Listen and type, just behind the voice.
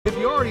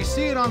already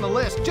see it on the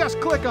list, just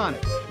click on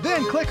it.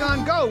 Then click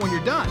on Go when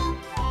you're done.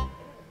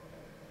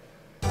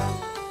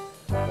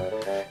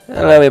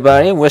 Hello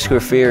everybody,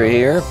 Whisker Fear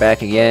here,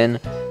 back again.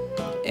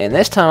 And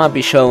this time I'll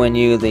be showing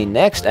you the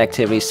next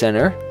activity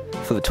center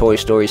for the Toy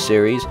Story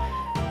series,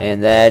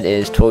 and that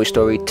is Toy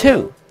Story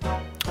 2.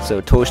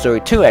 So Toy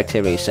Story 2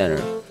 Activity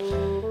Center.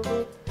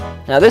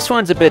 Now this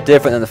one's a bit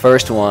different than the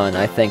first one.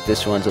 I think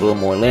this one's a little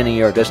more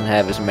linear, it doesn't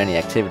have as many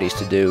activities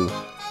to do.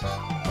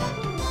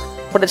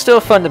 But it's still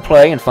fun to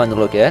play and fun to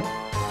look at.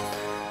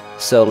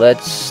 So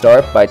let's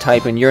start by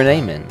typing your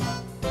name in.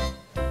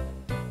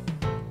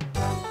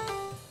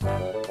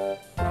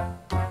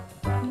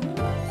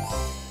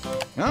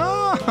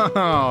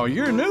 Oh,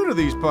 you're new to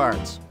these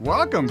parts.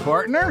 Welcome,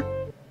 partner.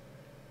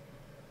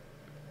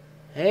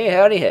 Hey,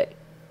 howdy, hey.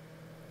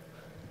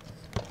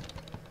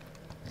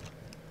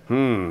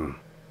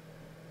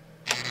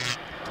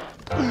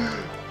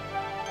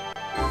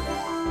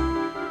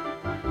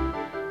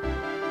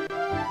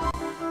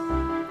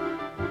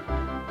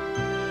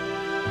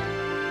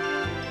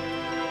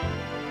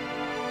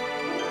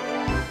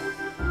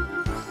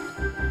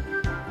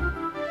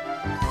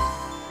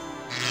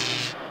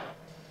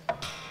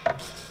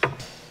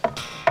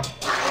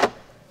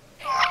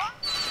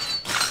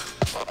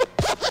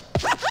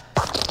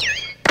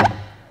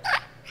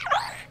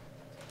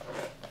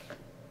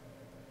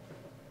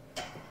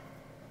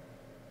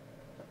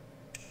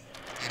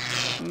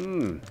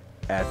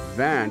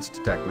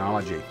 Advanced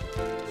technology.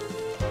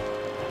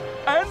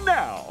 And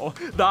now,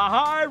 the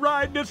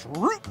high-ridingest,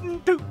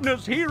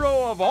 rootin'-tootin'est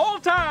hero of all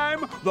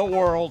time, the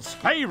world's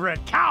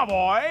favorite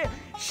cowboy,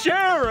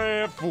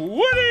 Sheriff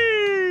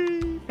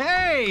Woody!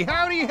 Hey,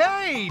 howdy,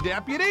 hey,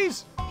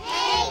 deputies.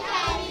 Hey,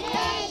 howdy,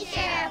 hey,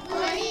 Sheriff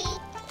Woody.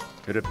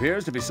 It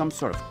appears to be some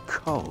sort of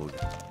code.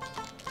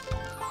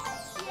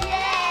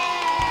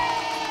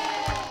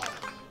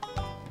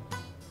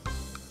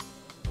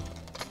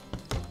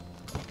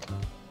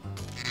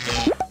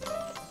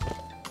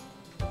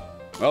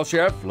 Well,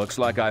 Sheriff, looks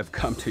like I've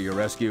come to your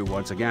rescue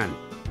once again.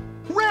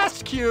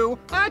 Rescue?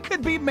 I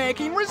could be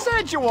making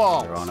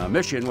residuals. We're on a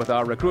mission with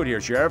our recruit here,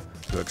 Sheriff,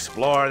 to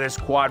explore this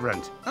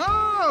quadrant.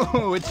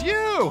 Oh, it's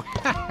you.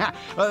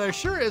 Well, there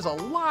sure is a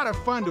lot of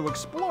fun to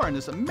explore in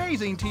this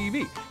amazing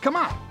TV. Come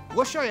on,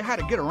 we'll show you how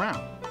to get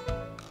around.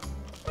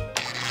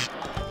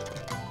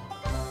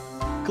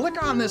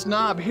 Click on this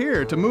knob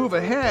here to move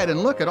ahead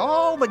and look at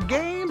all the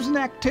games and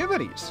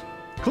activities.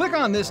 Click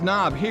on this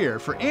knob here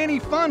for any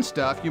fun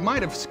stuff you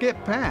might have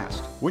skipped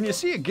past. When you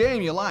see a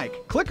game you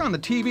like, click on the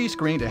TV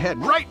screen to head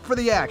right for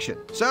the action.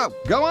 So,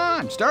 go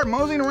on, start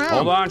moseying around.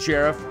 Hold on,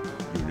 Sheriff.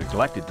 You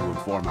neglected to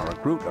inform our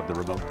recruit of the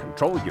remote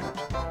control unit.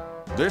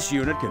 This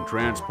unit can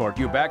transport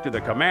you back to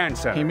the command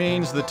center. He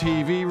means the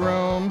TV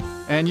room.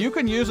 And you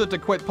can use it to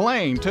quit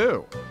playing,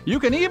 too. You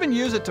can even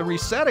use it to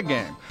reset a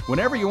game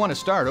whenever you want to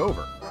start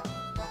over.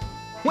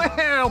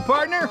 Well,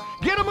 partner,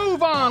 get a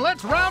move on.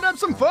 Let's round up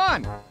some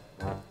fun.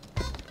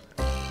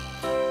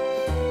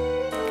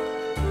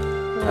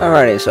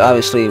 Alrighty, so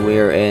obviously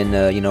we're in,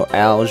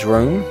 Al's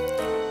room,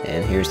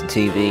 and here's the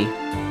TV.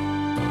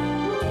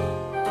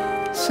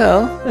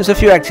 So, there's a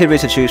few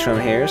activities to choose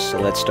from here, so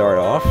let's start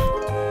off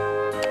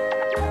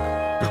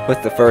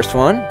with the first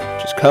one,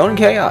 which is Cone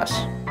Chaos.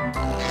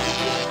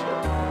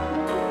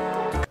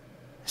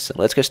 So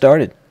let's get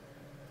started.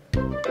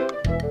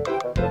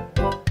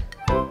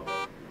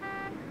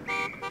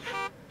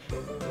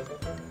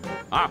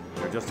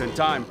 You're just in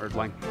time,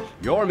 Earthling.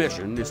 Your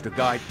mission is to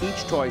guide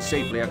each toy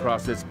safely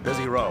across this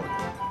busy road.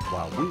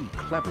 While we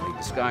cleverly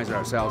disguise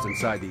ourselves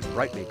inside these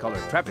brightly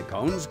colored traffic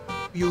cones,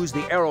 use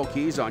the arrow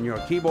keys on your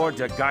keyboard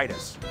to guide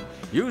us.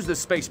 Use the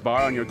space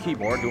bar on your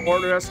keyboard to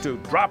order us to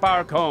drop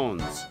our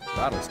cones.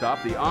 That'll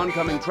stop the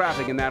oncoming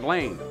traffic in that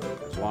lane,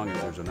 as long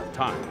as there's enough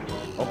time.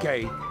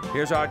 Okay,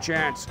 here's our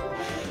chance.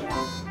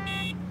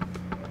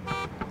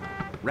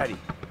 Ready,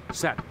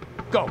 set,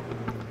 go.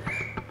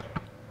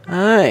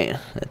 Alright,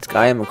 let's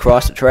guide him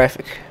across the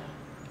traffic.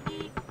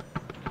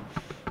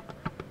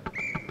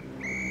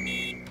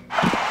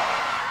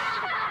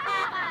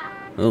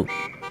 Ooh.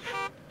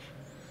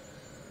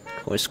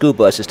 Or school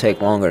buses take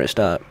longer to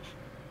stop.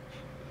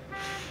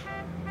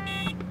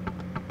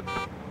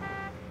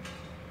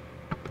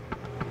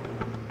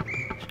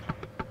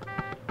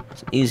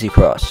 It's an easy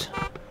cross.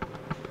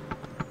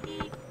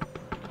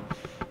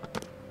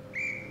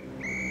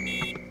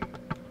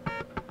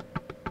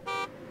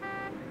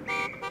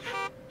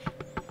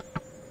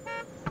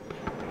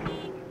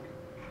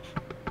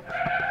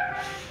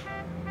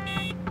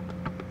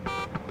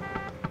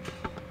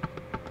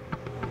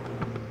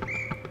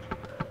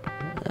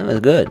 That was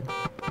good.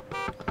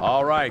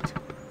 All right.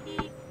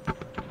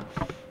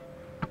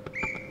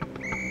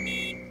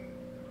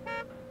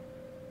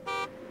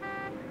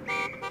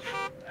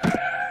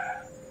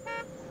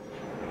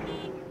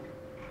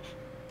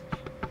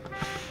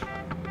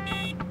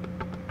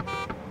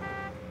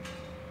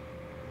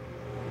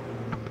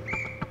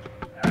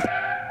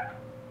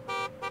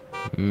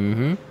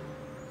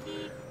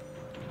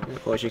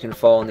 Of course, you can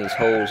fall in these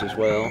holes as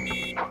well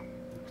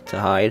to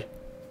hide.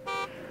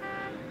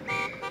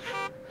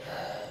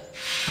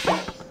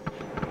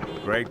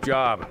 Great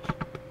job.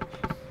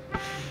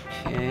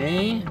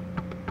 Okay.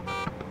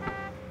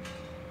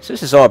 So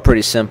this is all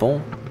pretty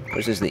simple.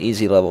 This is the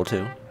easy level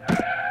too.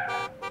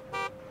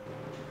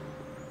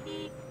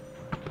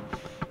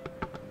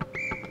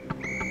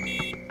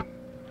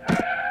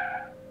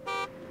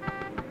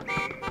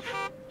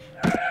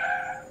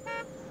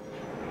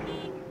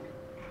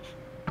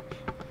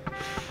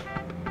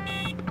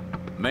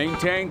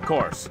 Maintain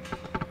course.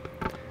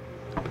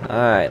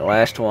 Alright,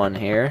 last one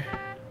here.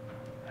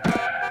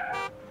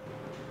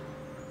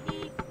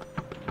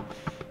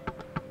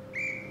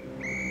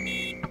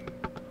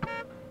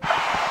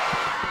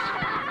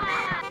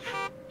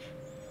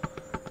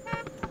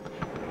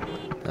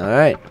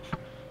 Alright.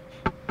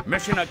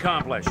 Mission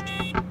accomplished.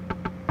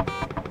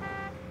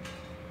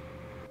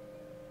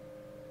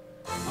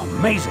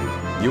 Amazing.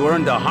 You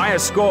earned the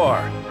highest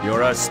score.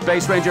 You're a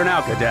Space Ranger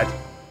now, Cadet.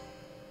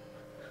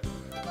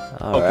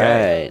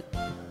 Alright.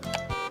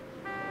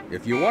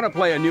 If you want to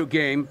play a new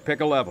game,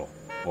 pick a level.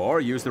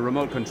 Or use the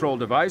remote control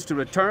device to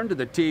return to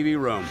the TV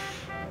room.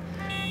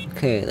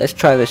 Okay, let's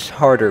try this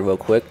harder real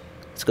quick.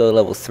 Let's go to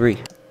level 3.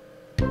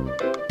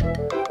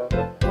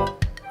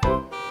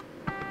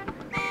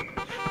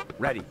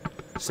 Ready,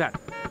 set,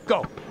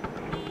 go.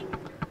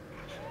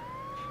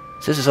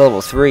 So this is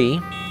level 3.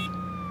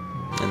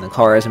 And the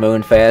car is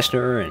moving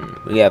faster, and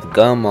we have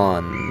gum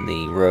on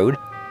the road.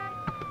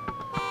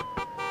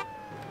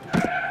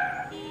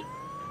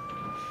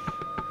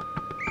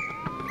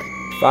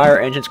 Fire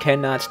engines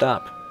cannot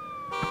stop.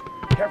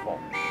 Careful.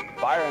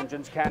 Fire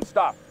engines can't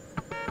stop.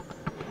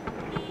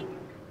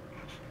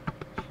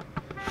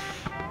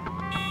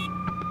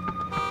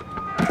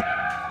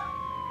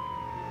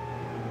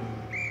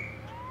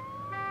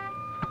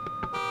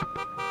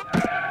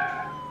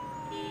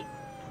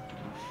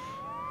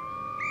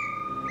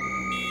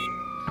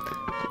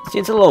 See,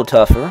 it's a little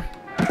tougher.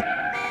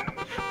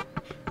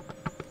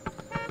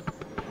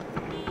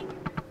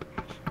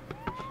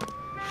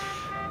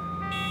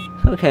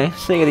 Okay,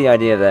 so you get the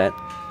idea of that.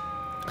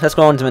 Let's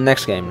go on to the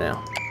next game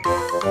now.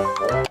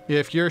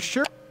 If you're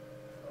sure.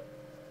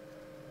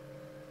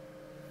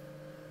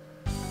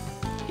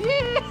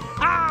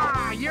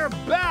 Yeah! You're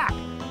back!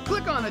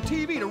 Click on the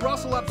TV to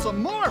rustle up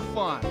some more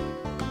fun.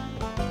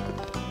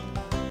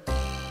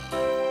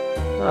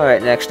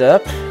 Alright, next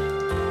up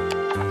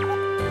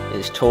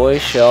is Toy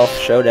Shelf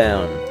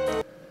Showdown.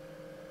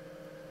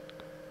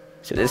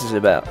 So this is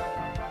about.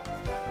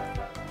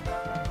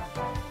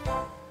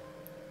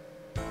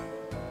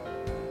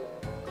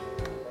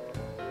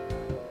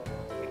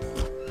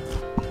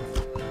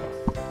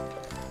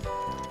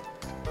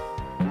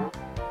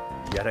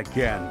 Yet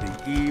again,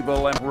 the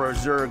evil Emperor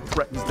Zurg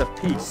threatens the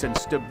peace and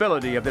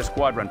stability of this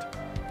quadrant.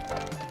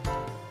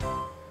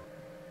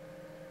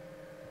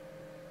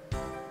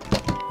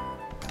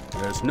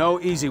 There's no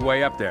easy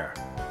way up there.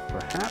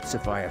 Perhaps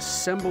if I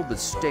assembled the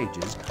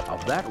stages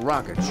of that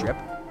rocket ship.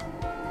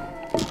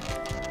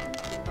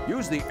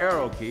 Use the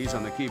arrow keys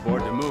on the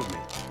keyboard to move me.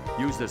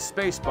 Use the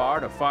space bar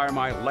to fire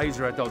my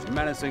laser at those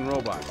menacing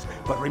robots.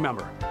 But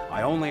remember,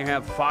 I only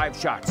have 5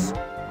 shots.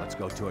 Let's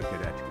go to it,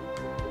 Cadet.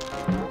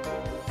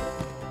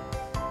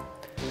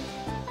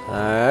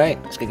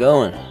 Alright, let's get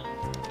going.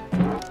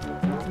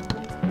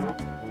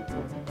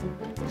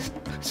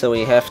 So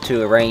we have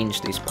to arrange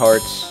these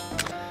parts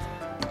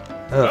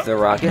of the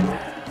rocket.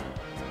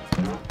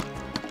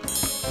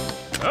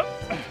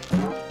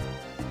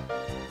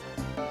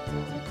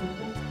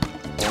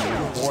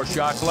 Only 4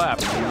 shots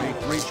left. Only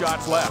 3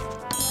 shots left.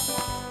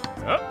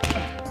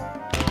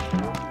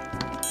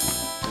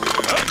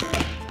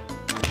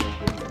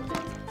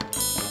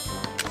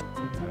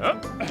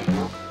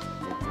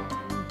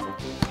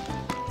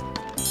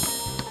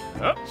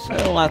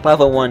 So like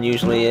level 1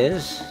 usually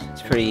is.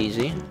 It's pretty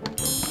easy.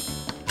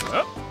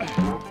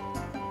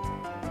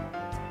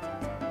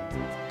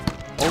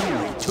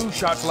 Only 2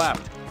 shots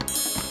left.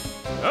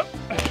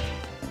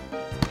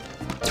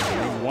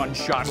 Only 1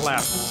 shot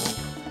left.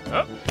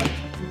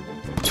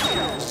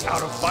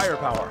 Out of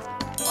firepower.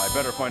 I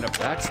better find a.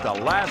 That's the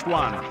last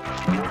one.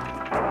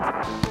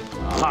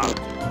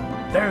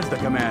 Aha. There's the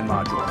command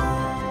module.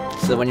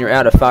 So when you're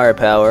out of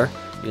firepower,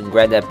 you can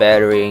grab that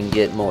battery and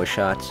get more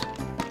shots.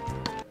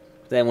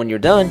 Then when you're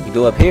done, you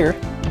go up here.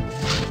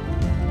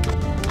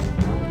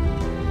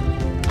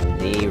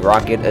 The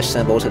rocket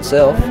assembles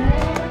itself.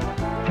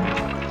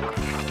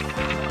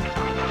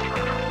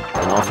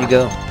 And off you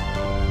go.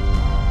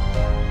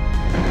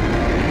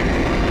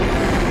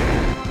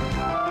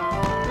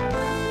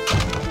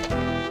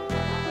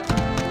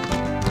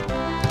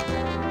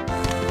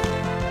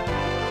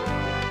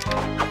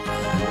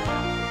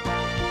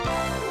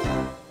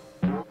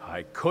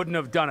 I couldn't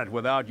have done it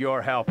without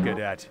your help,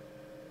 Cadet.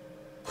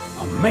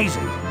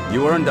 Amazing!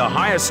 You earned the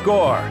highest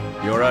score.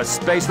 You're a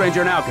Space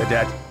Ranger now,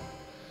 Cadet.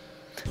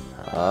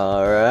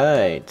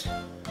 Alright.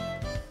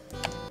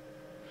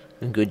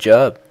 Good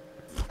job.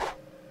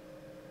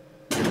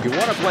 If you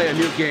want to play a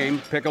new game,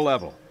 pick a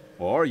level.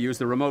 Or use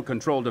the remote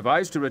control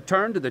device to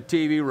return to the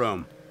TV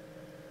room.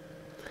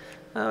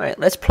 Alright,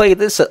 let's play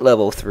this at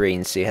level 3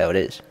 and see how it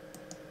is.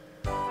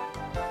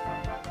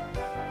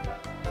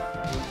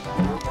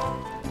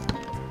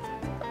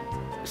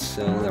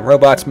 So the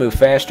robots move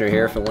faster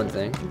here, for one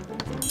thing.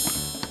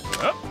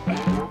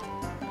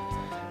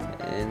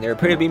 And there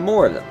appear to be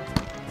more of them.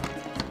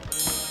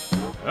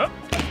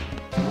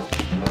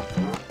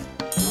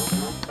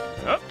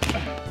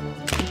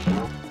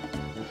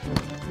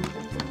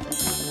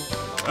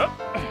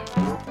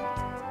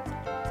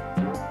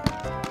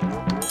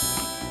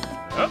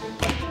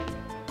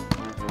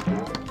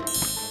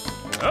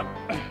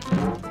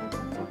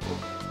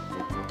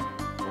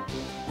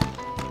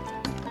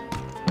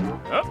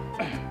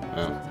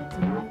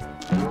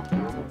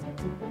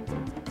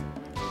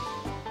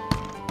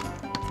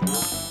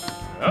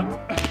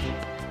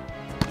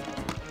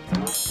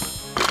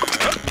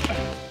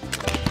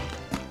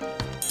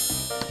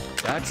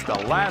 That's the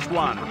last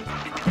one.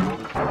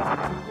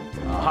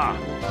 Aha!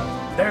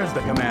 There's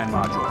the command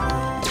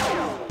module.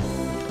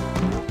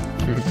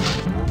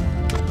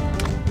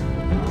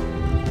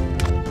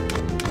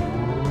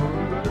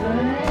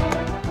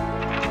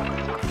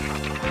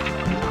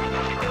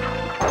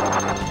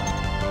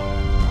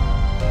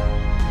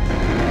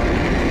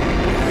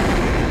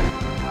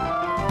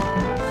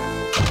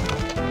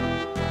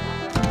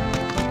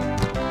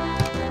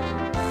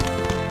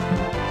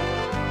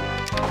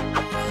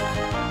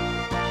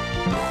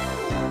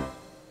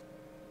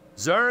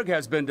 Zurg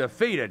has been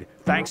defeated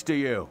thanks to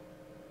you.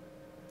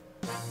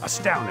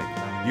 Astounding.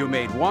 You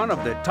made one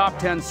of the top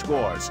 10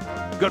 scores.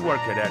 Good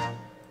work, Cadet.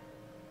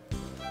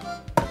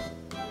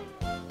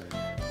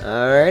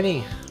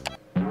 Alrighty.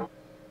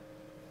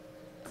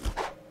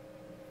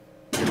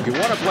 If you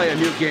want to play a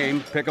new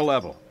game, pick a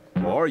level.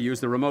 Or use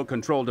the remote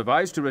control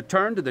device to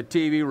return to the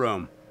TV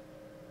room.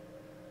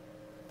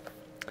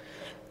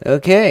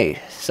 Okay,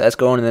 so let's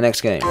go on to the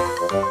next game.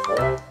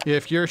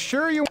 If you're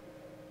sure you...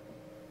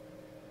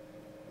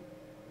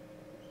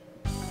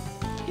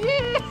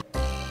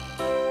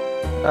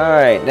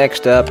 Alright,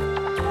 next up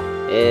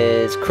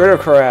is Critter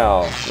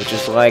Corral, which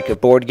is like a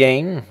board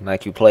game,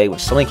 like you played with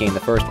Slinky in the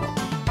first one.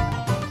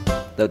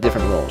 Though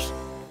different rules.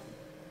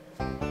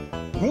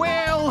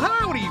 Well,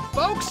 howdy,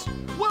 folks!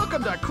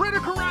 Welcome to Critter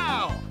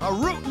Corral, a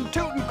rootin'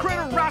 tootin'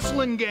 critter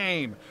wrestling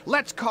game.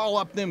 Let's call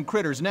up them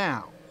critters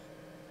now.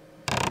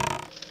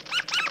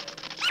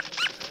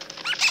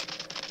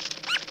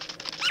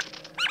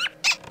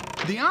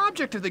 The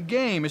object of the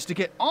game is to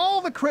get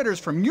all the critters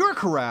from your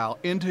corral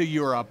into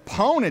your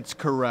opponent's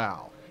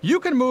corral.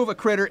 You can move a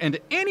critter into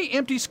any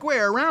empty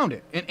square around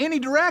it, in any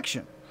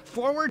direction.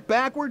 Forward,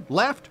 backward,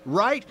 left,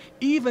 right,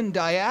 even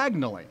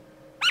diagonally.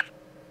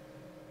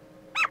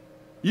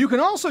 You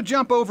can also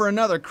jump over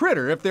another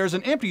critter if there's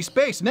an empty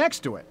space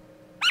next to it.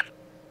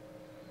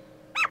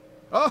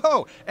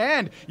 Oh,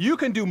 and you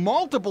can do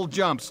multiple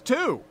jumps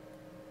too.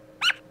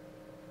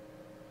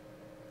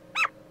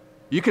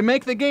 You can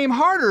make the game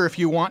harder if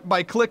you want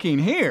by clicking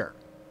here.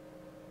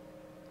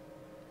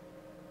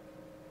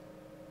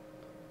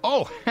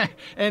 Oh,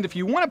 and if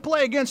you want to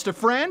play against a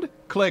friend,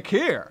 click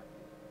here.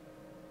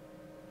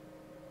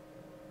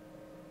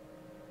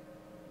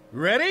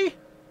 Ready?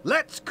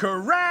 Let's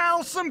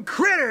corral some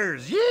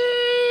critters!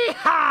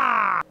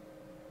 Yee-haw!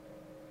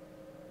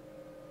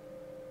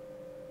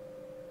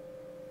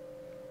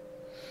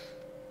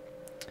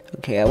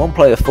 Okay, I won't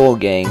play a full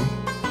game,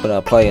 but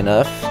I'll play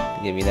enough to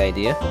give you the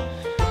idea.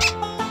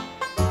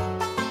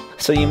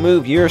 So you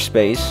move your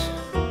space,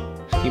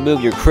 you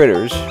move your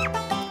critters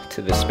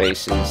to the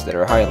spaces that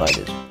are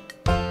highlighted.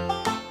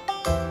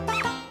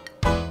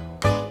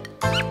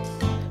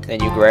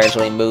 Then you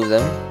gradually move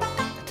them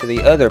to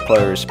the other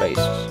player's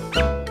spaces.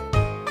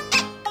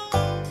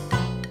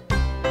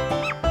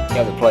 The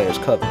other player's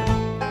color.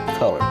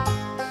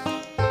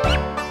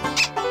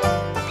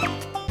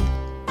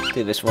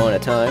 Do this one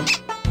at a time.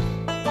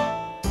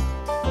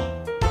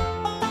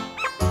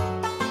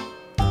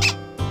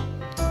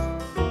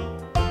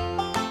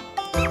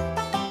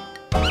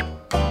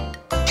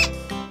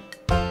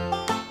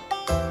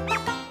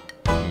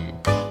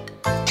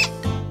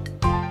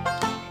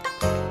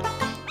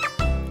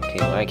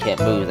 I can't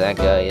move that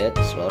guy yet,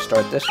 so I'll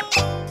start this one.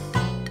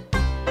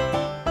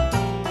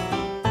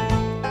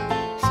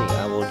 See,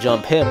 I will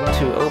jump him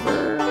to over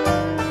here.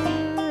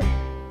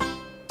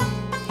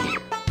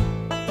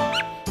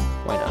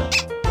 Why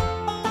not?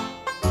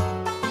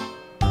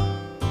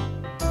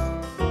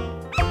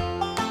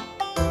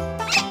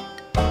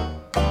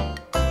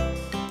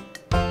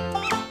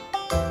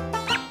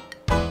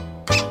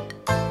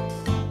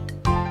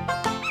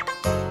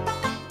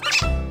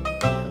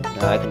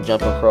 Now I can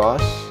jump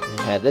across.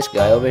 Have this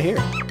guy over here.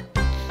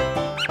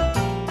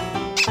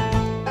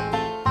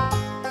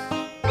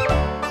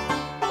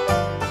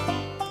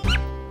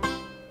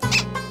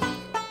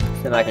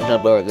 Then I can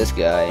jump over this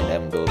guy and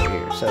have him go over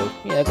here. So,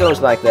 yeah, it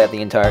goes like that the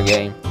entire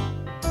game.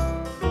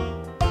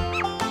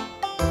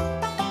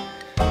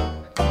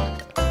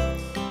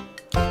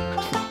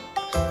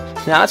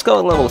 Now let's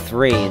go to level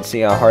 3 and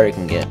see how hard it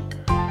can get.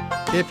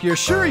 If you're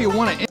sure you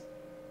want to...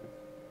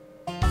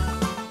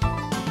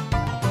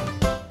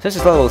 This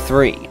is level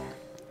 3.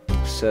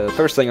 So the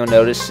first thing you'll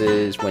notice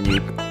is when you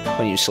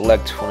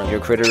select one of your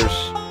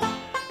critters,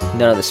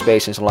 none of the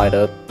spaces light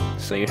up,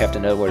 so you have to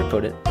know where to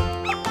put it.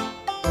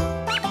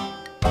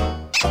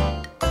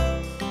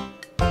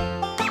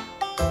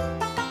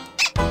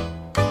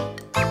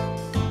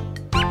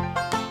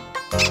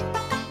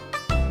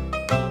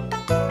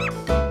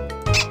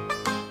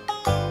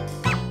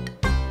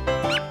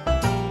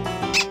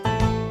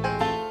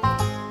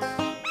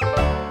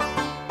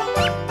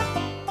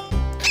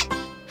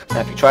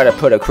 try to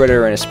put a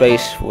critter in a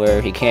space where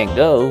he can't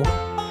go,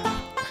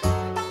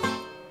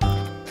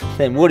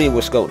 then Woody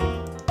will scold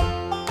him.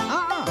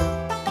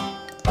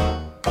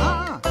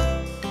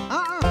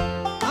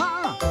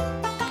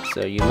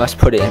 So you must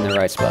put it in the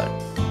right spot.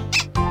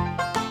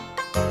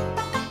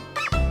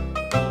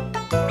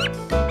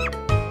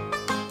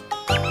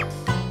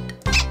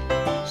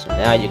 So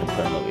now you can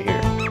put him over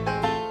here.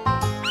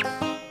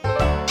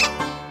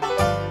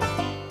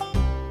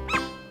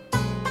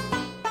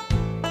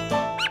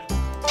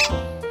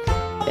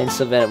 And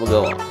so then it will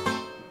go on.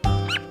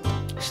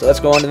 So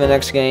let's go on to the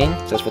next game.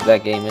 That's what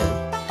that game is.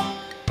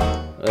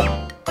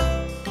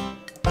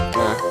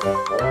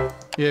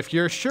 If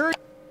you're sure.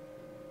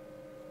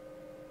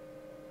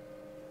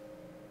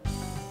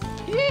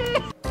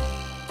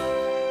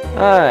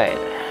 Alright.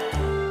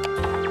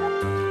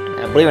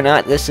 Now, believe it or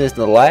not, this is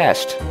the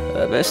last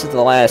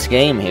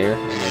game here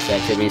in this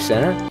activity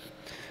center,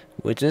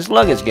 which is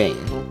luggage game.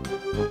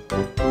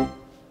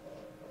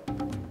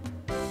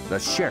 The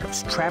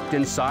sheriff's trapped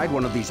inside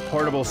one of these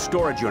portable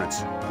storage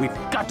units. We've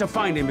got to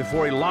find him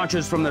before he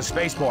launches from the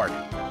spaceport.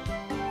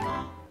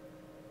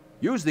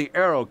 Use the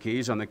arrow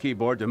keys on the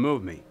keyboard to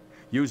move me.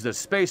 Use the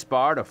space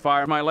bar to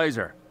fire my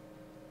laser.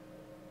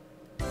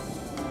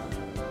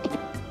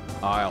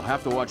 I'll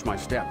have to watch my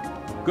step.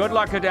 Good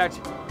luck, Cadet.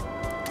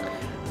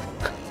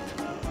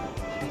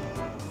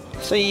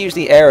 So you use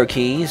the arrow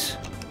keys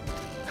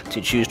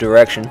to choose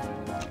direction,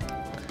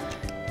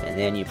 and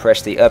then you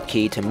press the up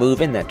key to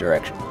move in that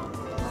direction.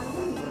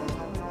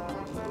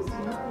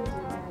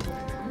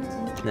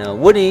 Now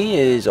Woody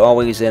is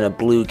always in a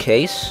blue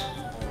case,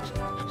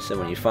 so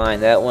when you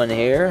find that one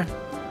here,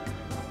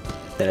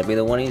 that'll be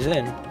the one he's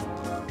in.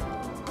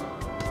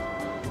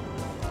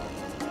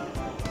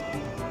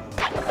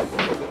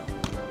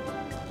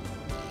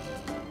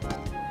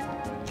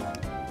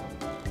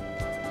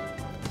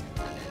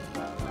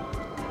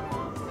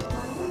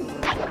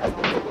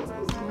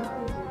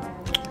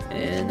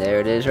 And there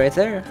it is right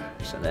there.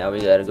 So now we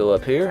gotta go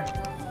up here.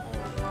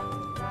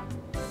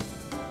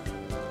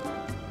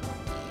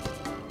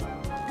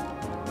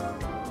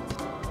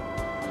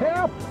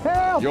 Help!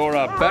 Help! You're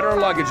a better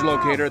luggage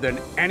locator than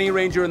any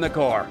ranger in the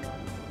Corps.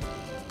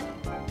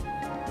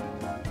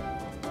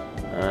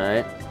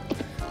 Alright.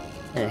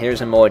 And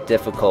here's a more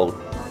difficult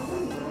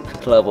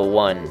level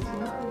 1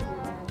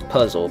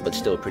 puzzle, but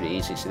still pretty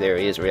easy. So there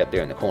he is right up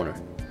there in the corner.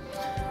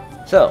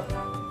 So,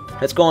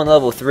 let's go on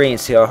level 3 and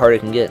see how hard it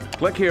can get.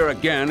 Click here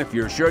again if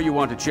you're sure you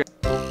want to check.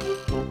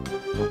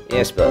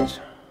 Yes, Buzz.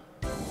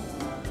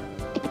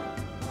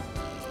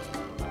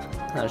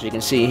 As you can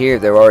see here,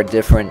 there are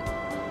different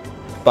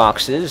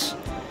boxes.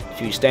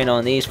 If you stand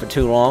on these for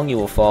too long, you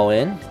will fall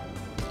in.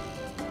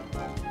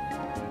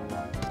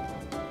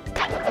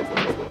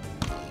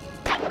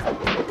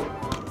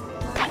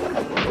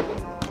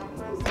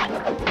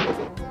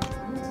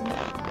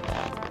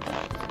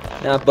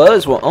 Now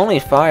Buzz will only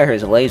fire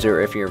his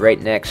laser if you're right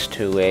next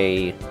to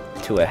a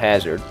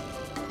hazard.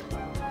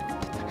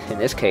 In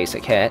this case, a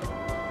cat.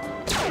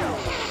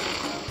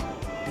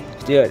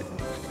 Do it.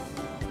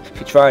 If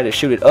you try to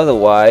shoot it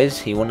otherwise,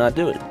 he will not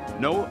do it.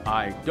 No,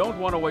 I don't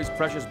want to waste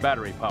precious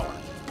battery power.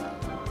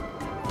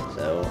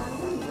 So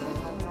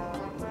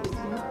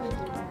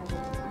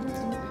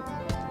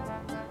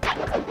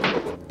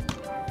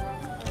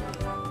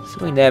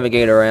we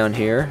navigate around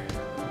here.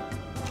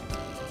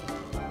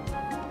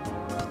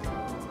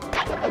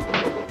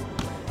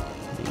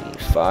 We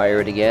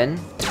fire it again.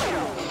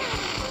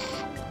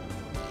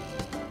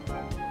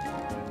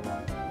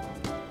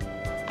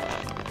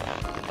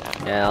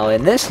 Now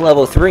in this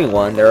level 3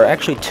 one, there are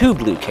actually 2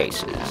 blue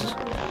cases.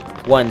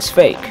 One's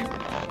fake,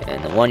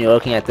 and the one you're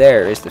looking at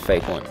there is the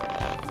fake one.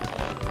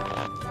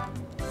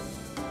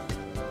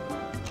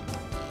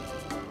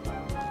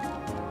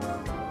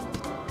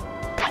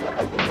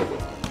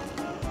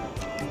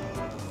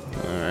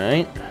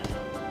 Alright.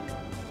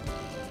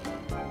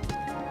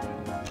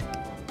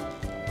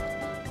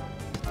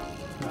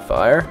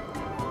 Fire.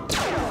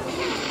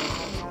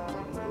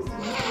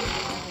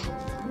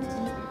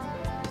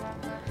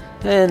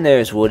 And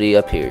there's Woody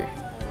up here.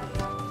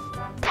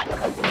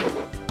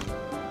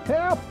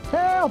 Help!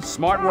 Help!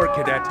 Smart work,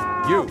 Cadet.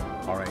 You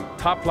are a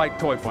top-flight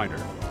toy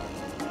finder.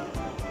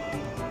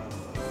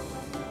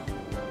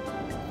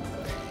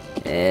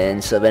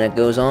 And so then it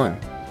goes on.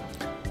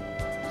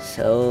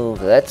 So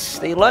that's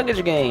the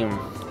luggage game.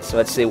 So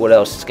let's see what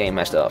else this game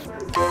has to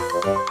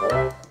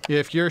offer.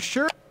 If you're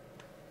sure.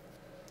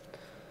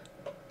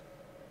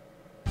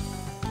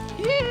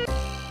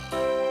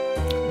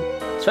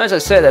 So as I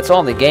said, that's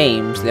all the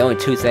games. The only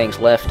 2 things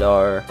left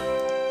are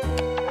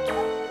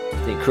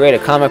the Create a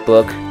Comic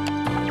Book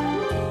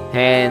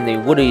and the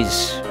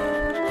Woody's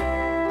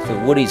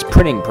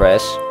printing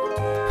press,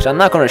 which I'm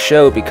not going to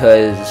show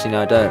because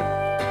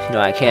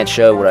I can't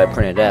show what I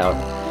printed out.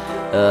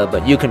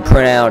 But you can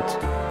print out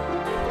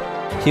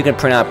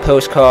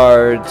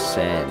postcards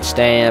and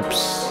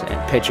stamps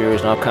and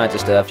pictures and all kinds of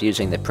stuff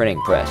using the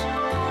printing press.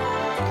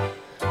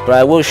 But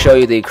I will show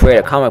you the Create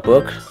a Comic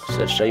Book, so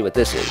let's show you what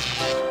this is.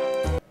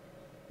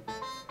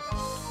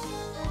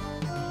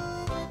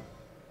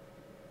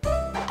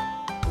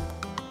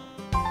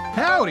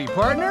 Howdy,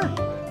 partner!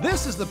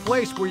 This is the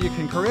place where you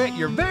can create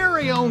your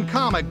very own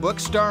comic book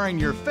starring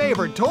your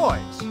favorite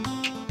toys.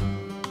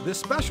 This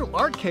special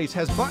art case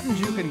has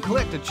buttons you can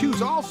click to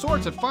choose all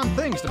sorts of fun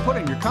things to put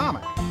in your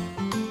comic.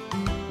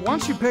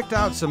 Once you picked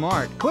out some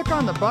art, click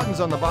on the buttons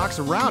on the box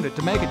around it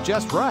to make it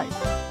just right.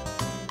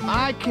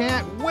 I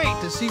can't wait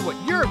to see what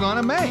you're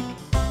gonna make.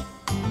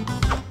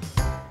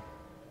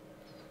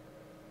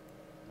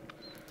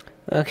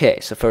 Okay,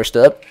 so first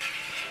up,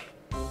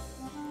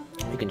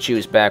 you can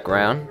choose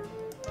background.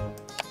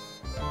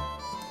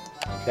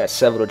 Got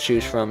several to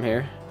choose from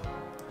here.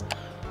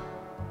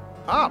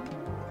 Up.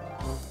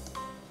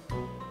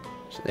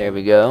 So there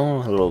we go,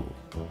 a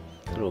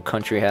little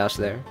country house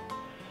there.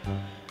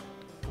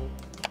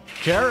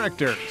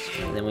 Characters.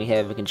 And then we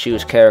can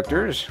choose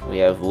characters. We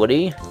have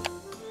Woody,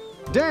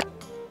 Down.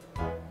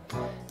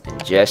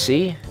 and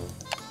Jesse,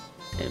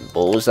 and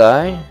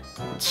Bullseye,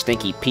 and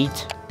Stinky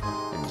Pete,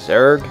 and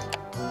Zurg,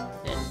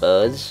 and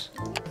Buzz.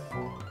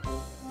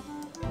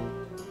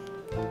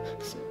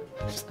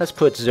 Let's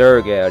put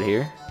Zurg out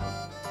here.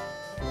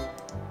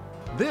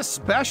 This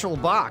special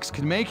box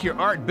can make your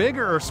art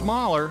bigger or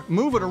smaller,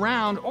 move it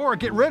around, or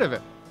get rid of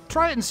it.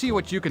 Try it and see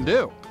what you can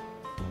do.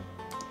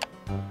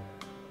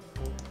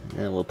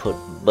 And we'll put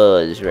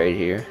Buzz right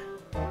here.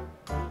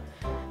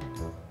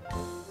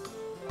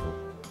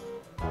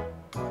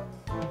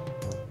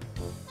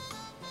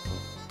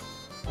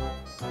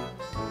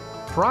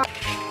 Prop.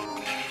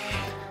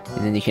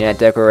 And then you can add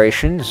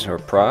decorations or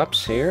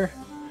props here.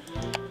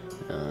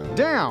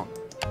 Down.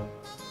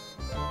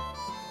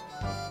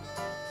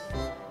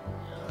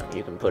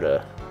 You can put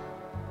a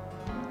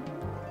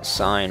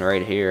sign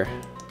right here.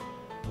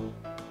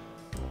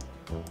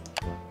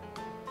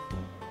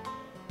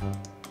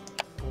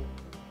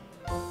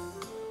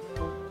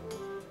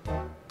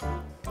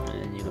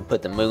 And you can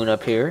put the moon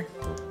up here.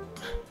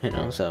 You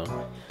know, so.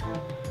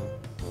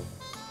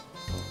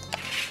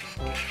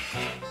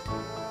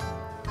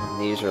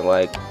 And these are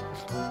like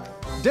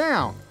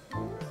Down.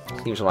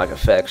 These are like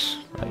effects.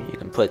 Right? You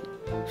can put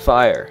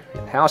fire.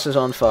 The house is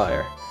on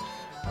fire.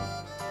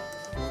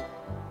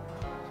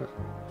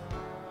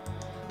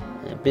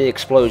 A big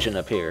explosion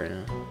up here. You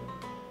know?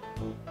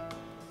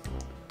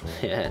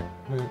 Yeah.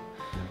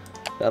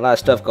 Got a lot of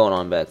stuff going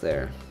on back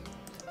there.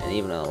 And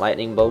even a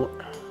lightning bolt.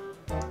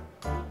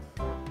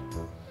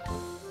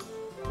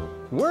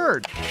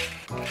 Word.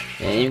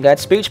 And you've got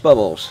speech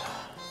bubbles.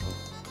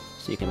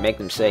 So you can make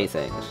them say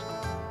things.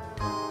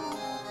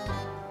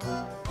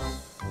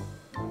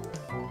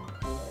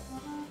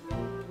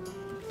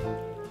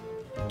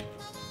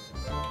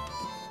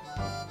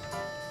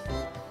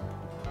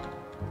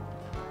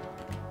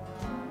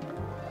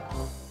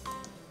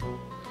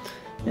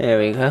 There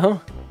we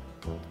go.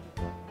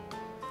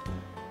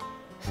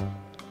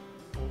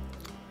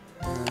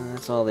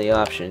 That's all the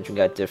options. We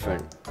got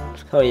different.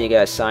 Oh, you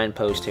got a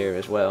signpost here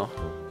as well.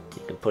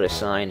 You can put a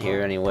sign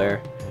here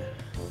anywhere.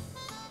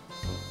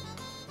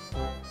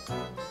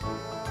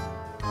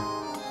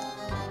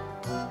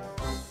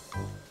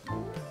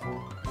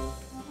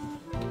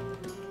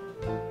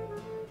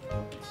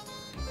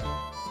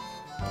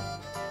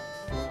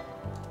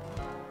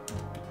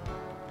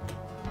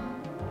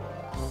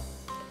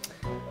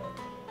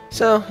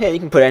 So, yeah, you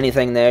can put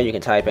anything there, you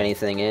can type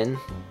anything in.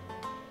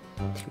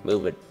 You can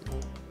move it.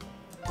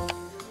 You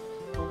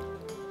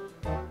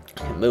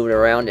can move it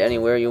around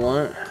anywhere you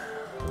want.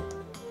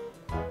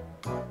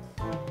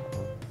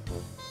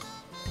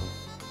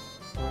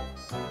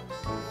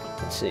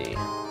 Let's see.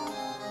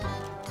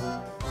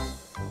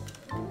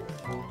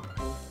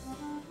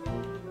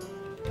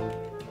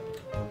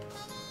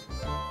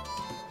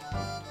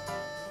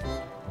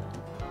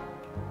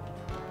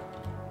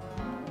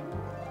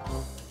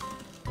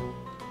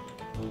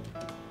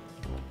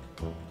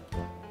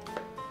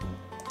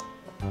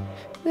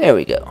 There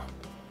we go.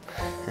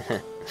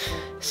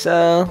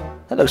 So,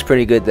 that looks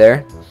pretty good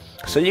there.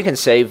 So you can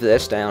save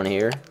this down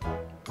here.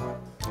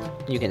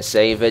 You can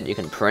save it, you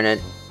can print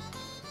it,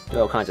 do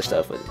all kinds of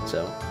stuff with it,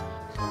 so.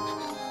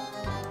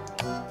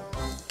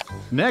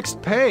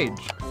 Next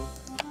page.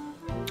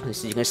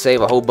 So you can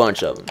save a whole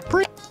bunch of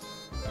them.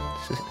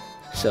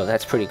 So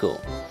that's pretty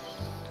cool.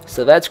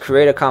 So that's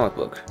Create a Comic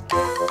Book.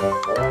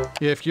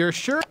 If you're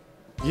sure,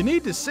 you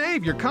need to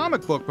save your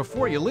comic book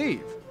before you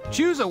leave.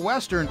 Choose a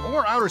Western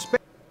or outer space.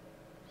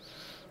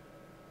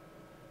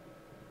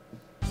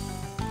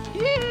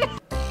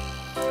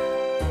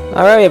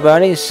 Alright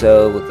everybody,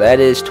 so that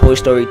is Toy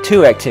Story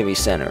 2 Activity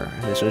Center.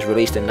 This was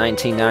released in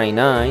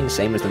 1999,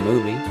 same as the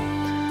movie.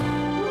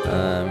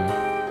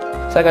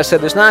 So like I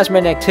said, there's not as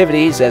many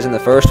activities as in the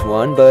first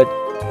one, but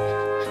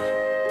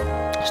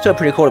still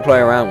pretty cool to play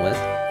around with.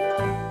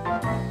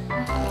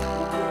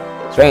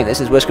 So anyway,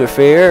 this is Whisker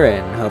Fear,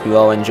 and hope you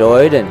all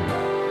enjoyed, and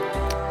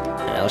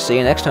I'll see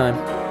you next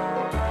time.